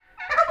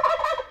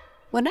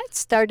When I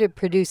started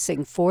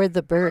producing For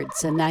the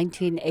Birds in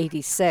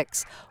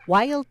 1986,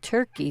 wild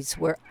turkeys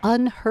were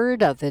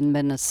unheard of in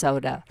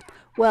Minnesota.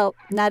 Well,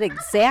 not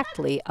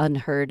exactly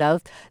unheard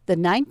of. The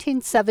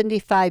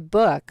 1975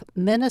 book,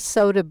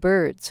 Minnesota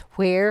Birds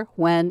Where,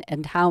 When,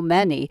 and How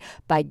Many,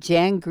 by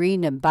Jan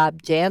Green and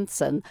Bob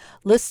Jansen,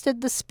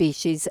 listed the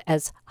species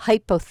as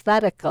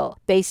hypothetical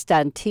based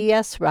on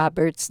T.S.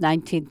 Roberts'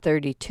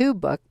 1932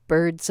 book,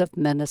 Birds of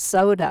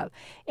Minnesota.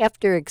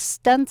 After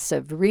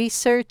extensive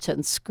research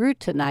and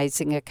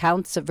scrutinizing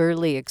accounts of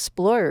early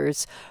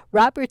explorers,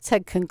 Roberts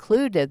had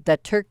concluded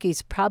that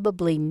turkeys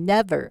probably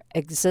never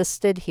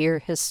existed here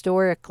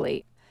historically.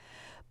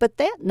 But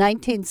that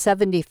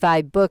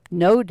 1975 book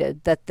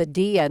noted that the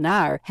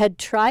DNR had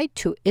tried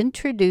to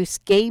introduce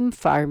game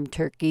farm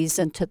turkeys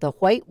into the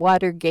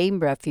Whitewater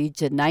Game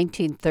Refuge in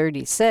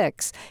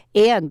 1936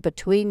 and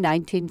between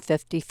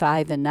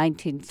 1955 and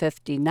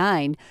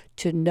 1959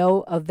 to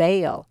no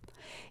avail.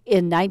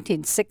 In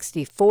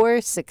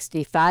 1964,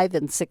 65,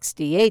 and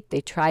 68,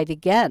 they tried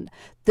again,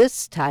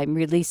 this time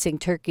releasing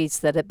turkeys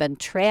that had been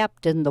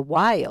trapped in the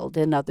wild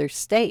in other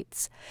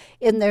states.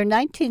 In their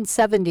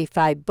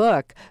 1975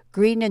 book,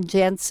 Green and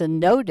Jansen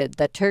noted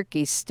that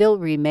turkeys still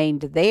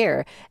remained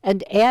there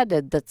and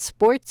added that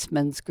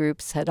sportsmen's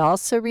groups had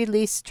also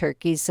released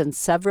turkeys in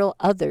several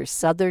other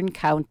southern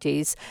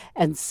counties,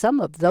 and some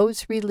of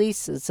those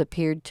releases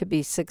appeared to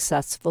be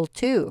successful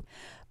too.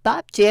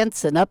 Bob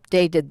Jansen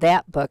updated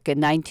that book in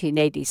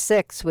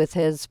 1986 with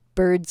his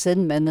Birds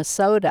in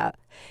Minnesota.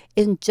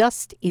 In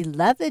just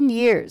 11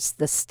 years,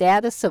 the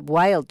status of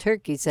wild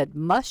turkeys had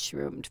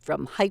mushroomed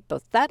from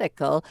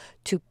hypothetical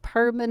to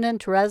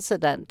permanent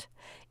resident.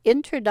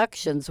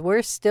 Introductions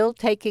were still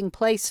taking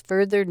place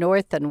further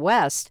north and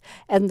west,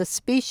 and the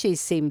species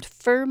seemed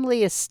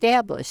firmly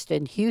established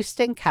in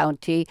Houston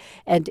County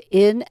and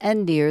in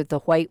and near the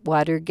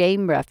Whitewater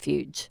Game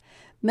Refuge.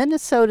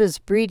 Minnesota's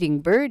Breeding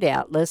Bird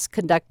Atlas,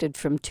 conducted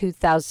from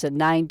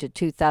 2009 to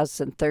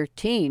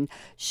 2013,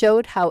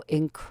 showed how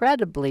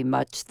incredibly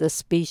much the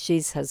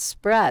species has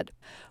spread.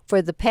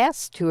 For the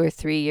past 2 or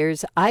 3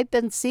 years, I've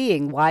been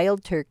seeing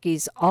wild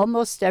turkeys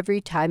almost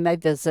every time I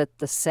visit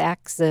the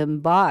Sac-Zim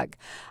Bog.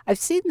 I've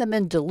seen them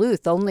in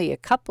Duluth only a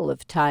couple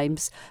of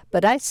times,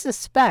 but I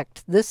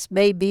suspect this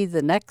may be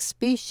the next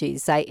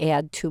species I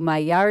add to my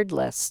yard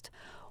list.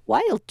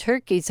 Wild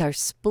turkeys are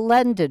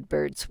splendid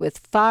birds with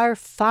far,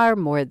 far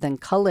more than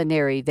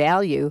culinary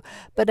value,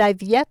 but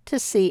I've yet to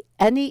see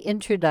any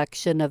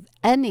introduction of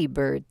any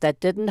bird that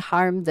didn't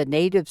harm the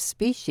native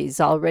species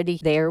already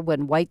there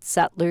when white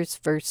settlers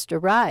first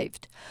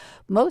arrived.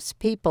 Most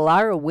people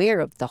are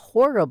aware of the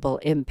horrible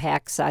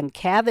impacts on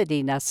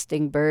cavity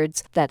nesting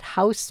birds that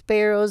house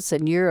sparrows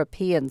and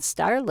European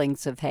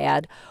starlings have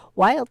had.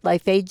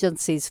 Wildlife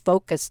agencies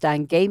focused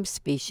on game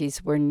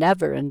species were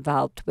never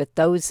involved with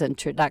those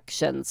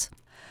introductions.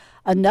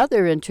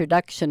 Another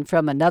introduction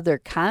from another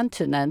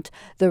continent,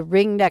 the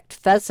ring-necked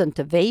pheasant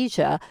of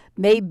Asia,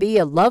 may be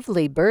a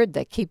lovely bird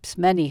that keeps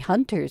many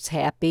hunters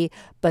happy,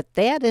 but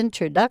that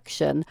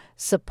introduction,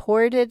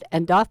 supported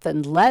and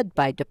often led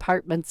by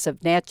departments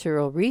of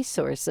natural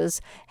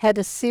resources, had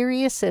a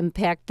serious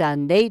impact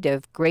on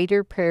native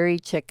greater prairie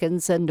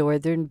chickens and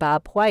northern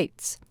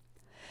bobwhites.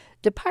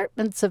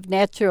 Departments of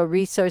Natural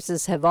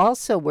Resources have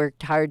also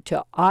worked hard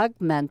to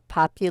augment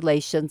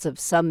populations of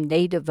some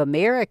Native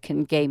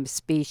American game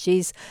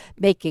species,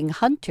 making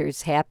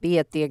hunters happy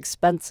at the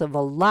expense of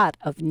a lot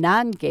of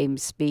non-game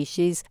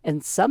species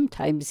and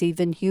sometimes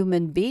even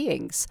human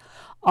beings.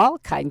 All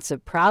kinds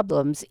of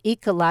problems,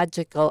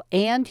 ecological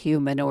and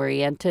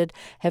human-oriented,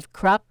 have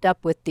cropped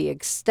up with the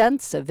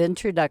extensive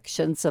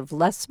introductions of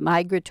less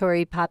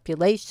migratory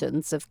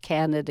populations of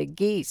Canada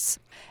geese.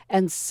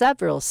 And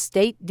several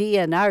state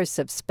DNRs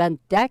have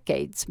spent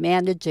decades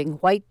managing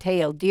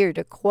white-tailed deer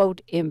to, quote,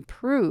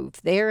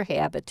 improve their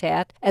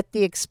habitat at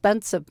the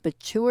expense of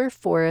mature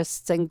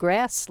forests and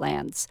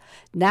grasslands.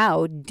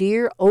 Now,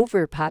 deer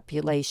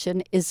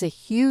overpopulation is a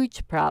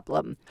huge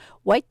problem.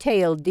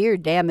 White-tailed deer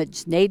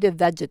damage native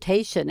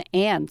vegetation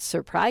and,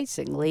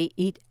 surprisingly,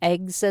 eat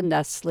eggs and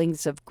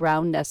nestlings of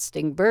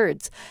ground-nesting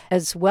birds,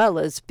 as well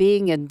as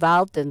being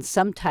involved in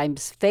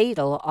sometimes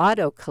fatal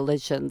auto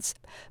collisions.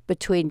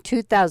 Between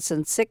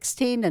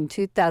 2016 and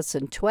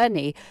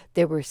 2020,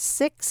 there were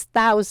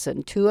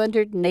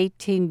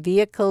 6,218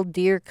 vehicle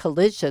deer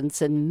collisions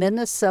in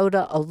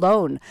Minnesota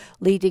alone,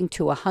 leading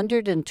to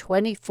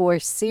 124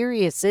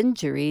 serious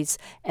injuries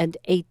and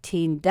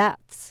 18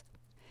 deaths.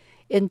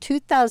 In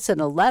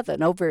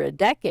 2011, over a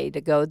decade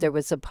ago, there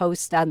was a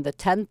post on the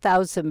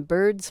 10,000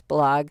 Birds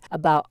blog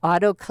about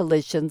auto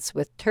collisions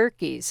with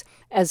turkeys.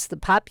 As the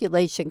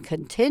population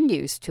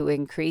continues to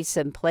increase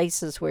in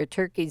places where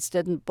turkeys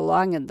didn't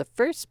belong in the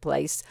first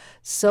place,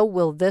 so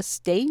will this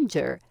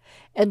danger.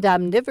 And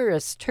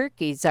omnivorous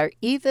turkeys are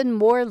even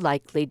more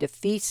likely to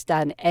feast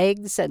on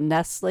eggs and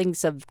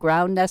nestlings of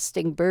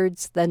ground-nesting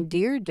birds than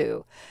deer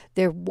do.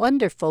 They're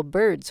wonderful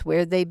birds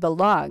where they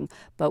belong,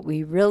 but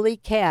we really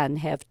can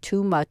have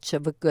too much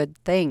of a good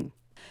thing.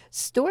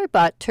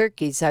 Store-bought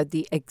turkeys are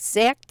the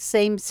exact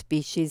same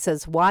species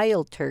as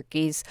wild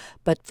turkeys,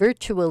 but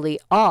virtually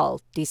all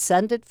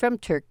descended from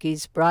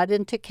turkeys brought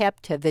into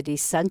captivity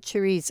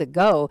centuries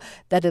ago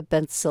that have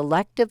been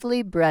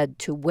selectively bred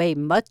to weigh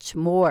much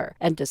more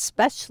and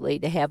especially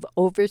to have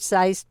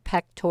oversized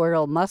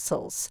pectoral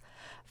muscles.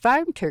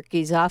 Farm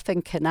turkeys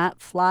often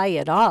cannot fly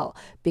at all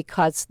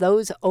because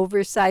those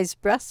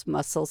oversized breast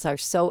muscles are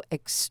so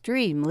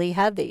extremely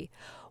heavy.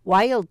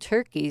 Wild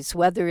turkeys,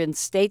 whether in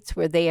states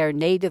where they are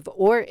native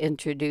or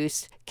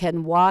introduced,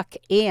 can walk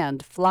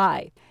and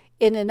fly.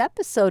 In an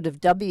episode of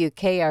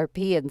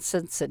WKRP in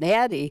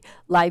Cincinnati,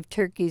 live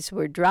turkeys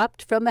were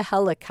dropped from a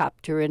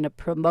helicopter in a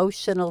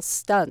promotional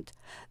stunt.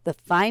 The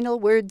final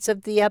words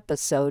of the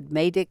episode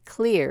made it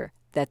clear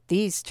that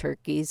these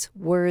turkeys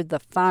were the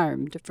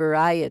farmed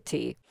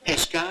variety.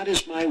 As God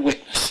is my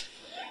witness,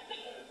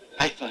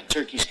 I thought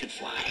turkeys could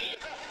fly.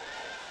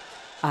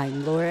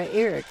 I'm Laura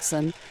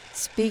Erickson,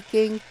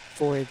 speaking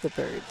for the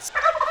birds.